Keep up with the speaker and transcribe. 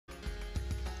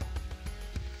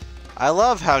I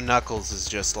love how Knuckles is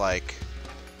just like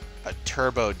a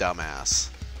turbo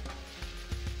dumbass.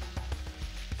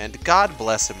 And God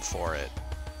bless him for it.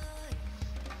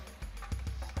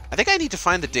 I think I need to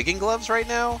find the digging gloves right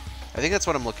now. I think that's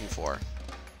what I'm looking for.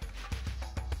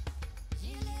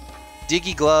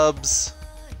 Diggy gloves.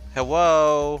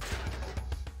 Hello.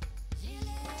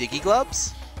 Diggy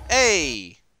gloves?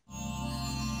 Hey!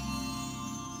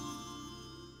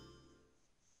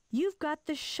 You've got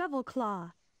the shovel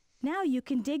claw. Now you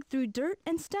can dig through dirt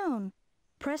and stone.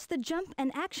 Press the jump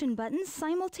and action buttons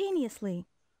simultaneously.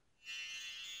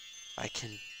 I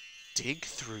can dig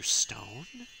through stone?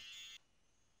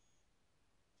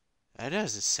 That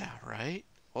doesn't sound right.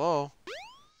 Whoa.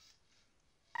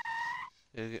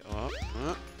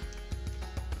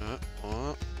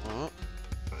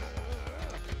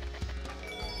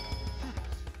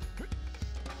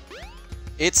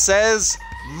 It says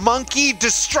monkey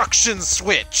destruction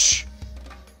switch.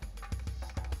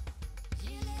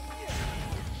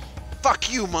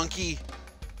 Fuck you, monkey.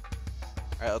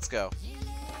 All right, let's go.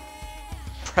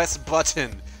 Press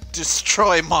button.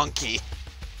 Destroy monkey.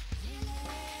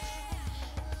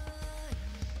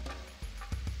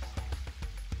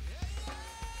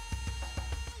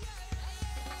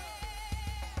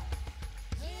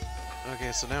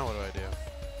 Okay, so now what do I do?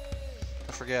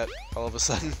 I forget all of a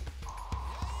sudden.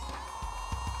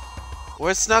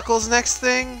 Where's Knuckles' next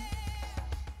thing?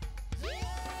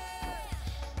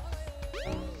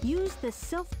 Use the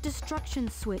self-destruction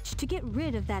switch to get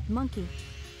rid of that monkey.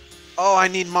 Oh, I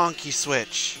need monkey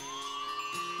switch.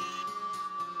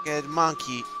 Get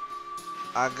monkey.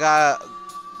 I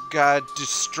gotta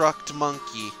destruct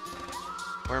monkey.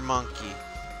 Where monkey?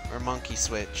 Where monkey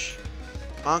switch?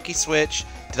 Monkey switch.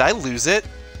 Did I lose it?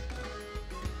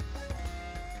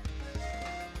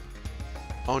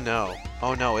 Oh no.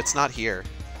 Oh no, it's not here.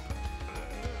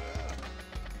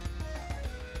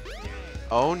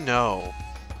 Oh no.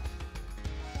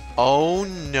 Oh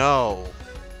no.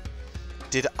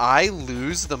 Did I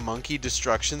lose the monkey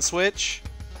destruction switch?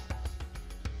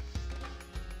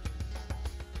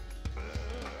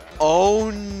 Oh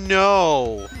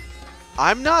no.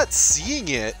 I'm not seeing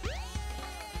it.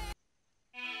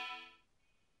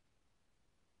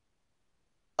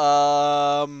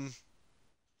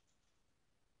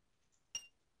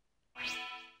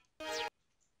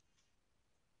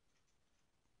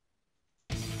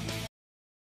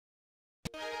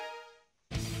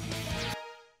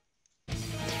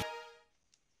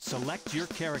 Select your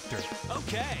character.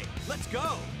 Okay, let's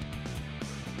go.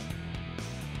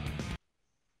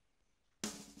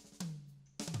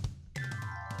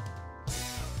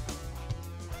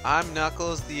 I'm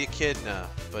Knuckles the Echidna,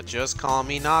 but just call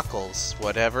me Knuckles.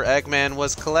 Whatever Eggman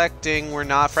was collecting were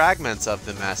not fragments of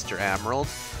the Master Emerald.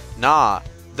 Nah,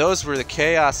 those were the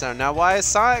Chaos. Now why is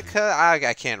Sonic...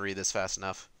 I can't read this fast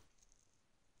enough.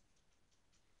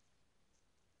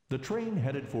 The train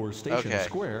headed for Station Okay.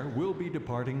 Square will be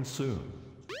departing soon.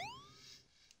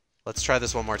 Let's try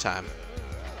this one more time.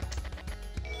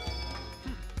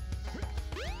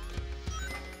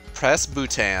 Press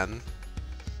Bhutan.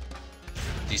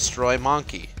 Destroy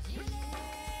monkey.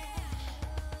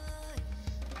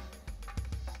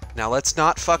 Now let's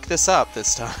not fuck this up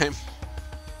this time.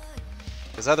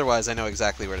 Because otherwise I know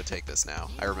exactly where to take this now.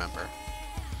 I remember.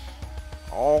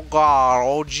 Oh god,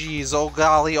 oh jeez, oh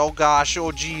golly, oh gosh,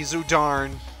 oh jeez, oh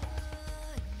darn.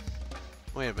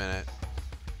 Wait a minute.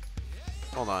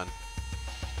 Hold on.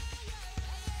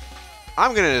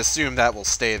 I'm gonna assume that will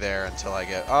stay there until I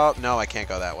get... Oh, no, I can't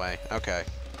go that way. Okay.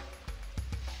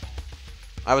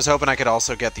 I was hoping I could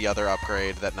also get the other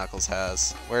upgrade that Knuckles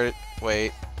has. Where...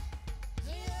 Wait.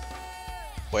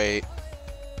 Wait.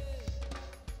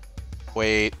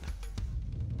 Wait.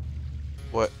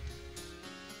 What?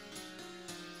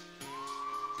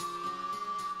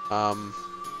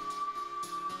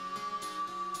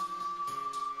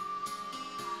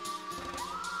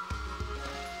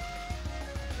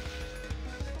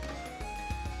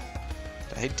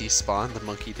 Did I despawn the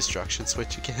monkey destruction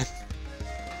switch again?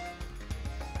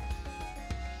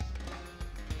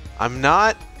 I'm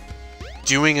not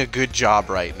doing a good job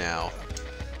right now.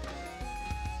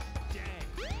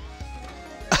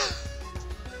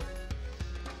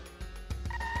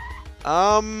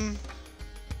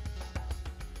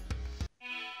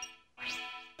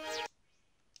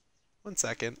 One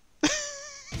second.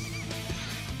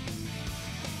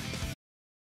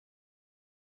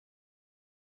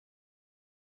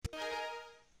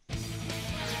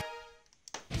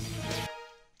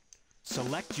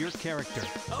 Select your character.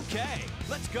 Okay,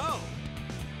 let's go.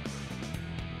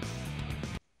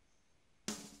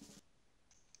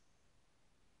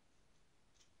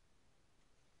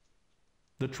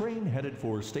 The train headed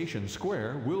for Station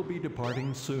Square will be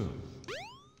departing soon.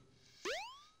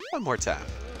 One more time.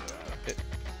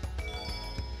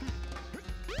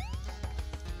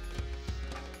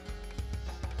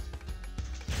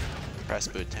 Press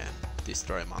button.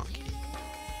 Destroy monkey.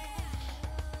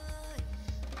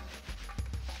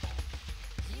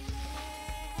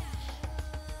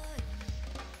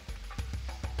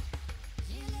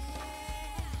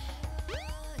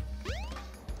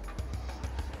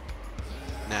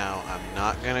 Now, I'm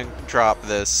not gonna drop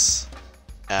this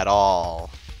at all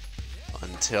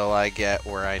until I get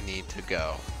where I need to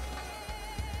go.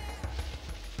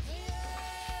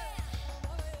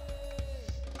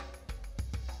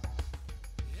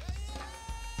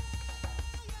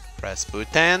 Press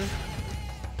button.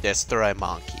 Destroy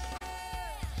monkey.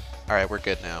 Alright, we're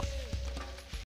good now.